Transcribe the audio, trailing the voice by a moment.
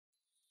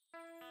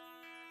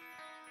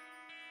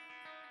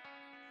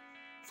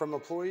From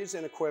employees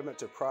and equipment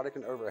to product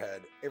and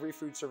overhead, every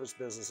food service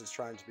business is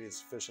trying to be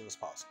as efficient as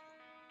possible.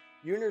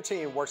 You and your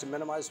team work to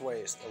minimize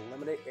waste,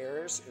 eliminate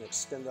errors, and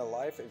extend the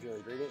life of your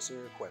ingredients and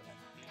your equipment.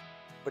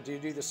 But do you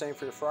do the same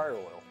for your fryer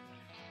oil?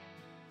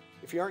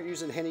 If you aren't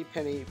using Henny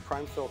Penny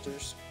prime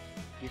filters,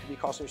 you could be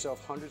costing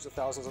yourself hundreds of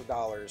thousands of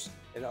dollars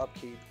in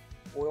upkeep,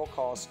 oil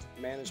cost,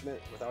 management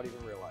without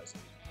even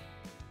realizing.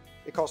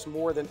 It costs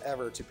more than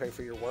ever to pay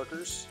for your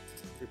workers,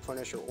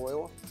 replenish your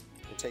oil,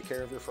 and take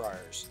care of your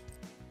fryers.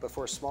 But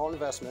for a small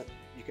investment,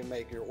 you can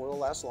make your oil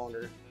last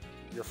longer,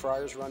 your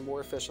fryers run more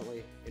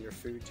efficiently, and your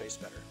food tastes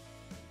better.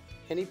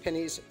 Henny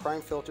Penny's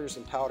prime filters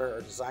and powder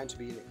are designed to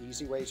be an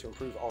easy way to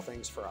improve all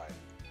things fried.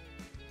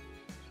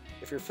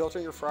 If you're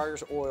filtering your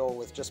fryer's oil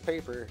with just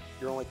paper,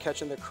 you're only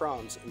catching the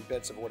crumbs and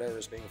bits of whatever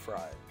is being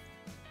fried.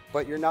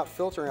 But you're not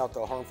filtering out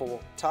the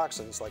harmful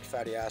toxins like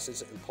fatty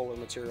acids and polar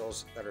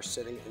materials that are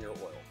sitting in your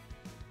oil.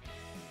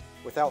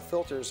 Without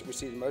filters, we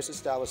see most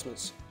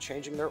establishments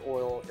changing their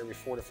oil every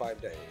 4 to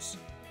 5 days.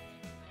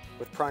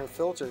 With prime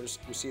filters,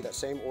 we see that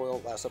same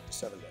oil lasts up to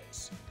 7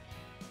 days.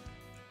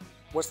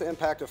 What's the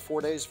impact of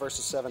 4 days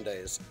versus 7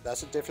 days?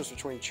 That's the difference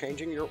between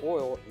changing your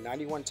oil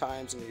 91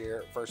 times in a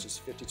year versus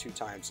 52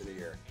 times in a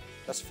year.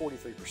 That's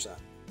 43%.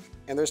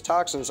 And those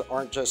toxins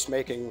aren't just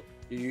making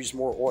you use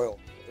more oil,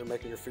 they're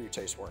making your food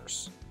taste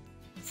worse.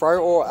 Fryer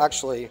oil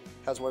actually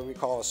has what we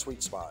call a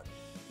sweet spot.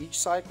 Each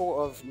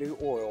cycle of new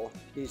oil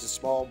needs a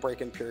small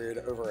break-in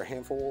period over a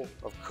handful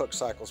of cook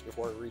cycles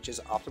before it reaches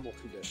optimal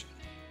condition.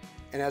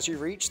 And as you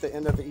reach the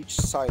end of each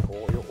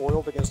cycle, your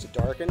oil begins to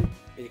darken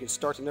and you can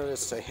start to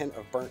notice a hint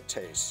of burnt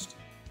taste.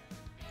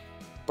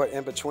 But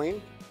in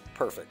between,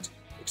 perfect.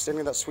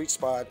 Extending that sweet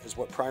spot is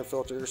what prime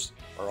filters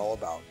are all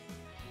about.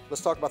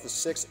 Let's talk about the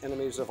 6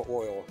 enemies of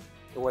oil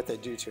and what they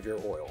do to your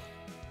oil.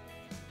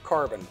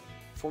 Carbon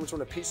forms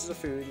when a piece of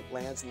food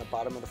lands in the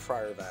bottom of the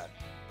fryer vat,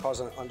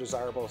 causing an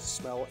undesirable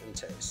smell and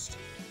taste.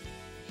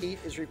 Heat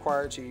is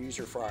required to use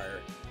your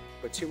fryer,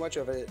 but too much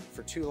of it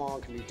for too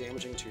long can be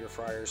damaging to your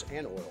fryers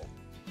and oil.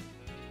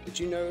 Did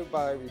you know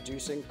by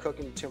reducing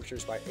cooking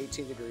temperatures by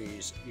 18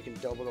 degrees, you can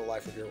double the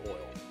life of your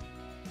oil?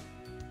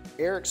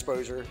 Air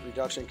exposure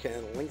reduction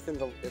can lengthen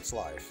its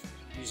life.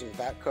 Using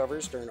vat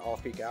covers during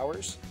off-peak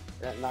hours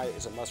and at night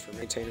is a must for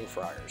maintaining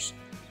fryers.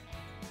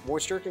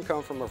 Moisture can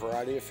come from a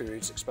variety of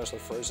foods, especially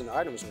frozen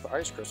items with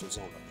ice crystals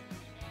on them.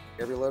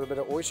 Every little bit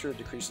of moisture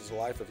decreases the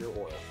life of your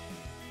oil.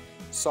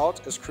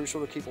 Salt is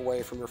crucial to keep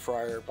away from your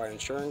fryer by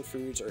ensuring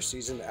foods are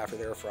seasoned after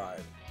they are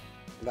fried,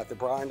 and that the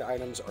brined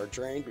items are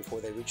drained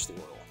before they reach the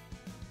oil.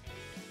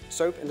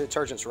 Soap and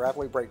detergents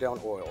rapidly break down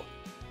oil,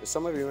 and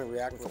some of you may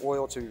react with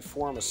oil to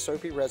form a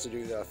soapy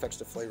residue that affects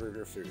the flavor of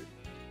your food.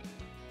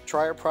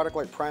 Try a product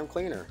like Prime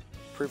Cleaner,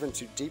 proven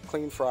to deep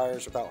clean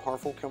fryers without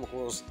harmful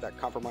chemicals that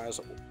compromise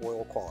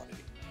oil quality.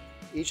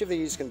 Each of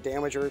these can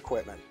damage your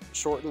equipment,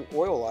 shorten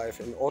oil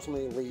life, and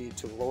ultimately lead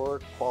to lower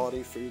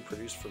quality food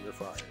produced from your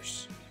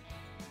fryers.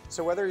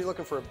 So whether you're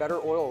looking for a better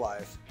oil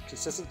life,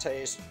 consistent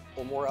taste,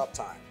 or more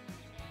uptime,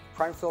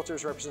 prime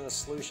filters represent a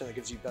solution that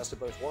gives you best of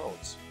both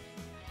worlds.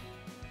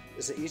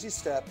 It's an easy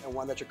step and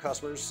one that your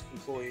customers,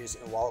 employees,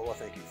 and wallet will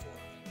thank you for.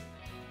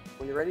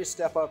 When you're ready to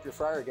step up your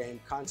fryer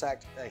game,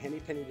 contact a Henny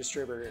Penny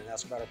distributor and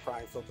ask about our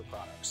prime filter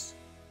products.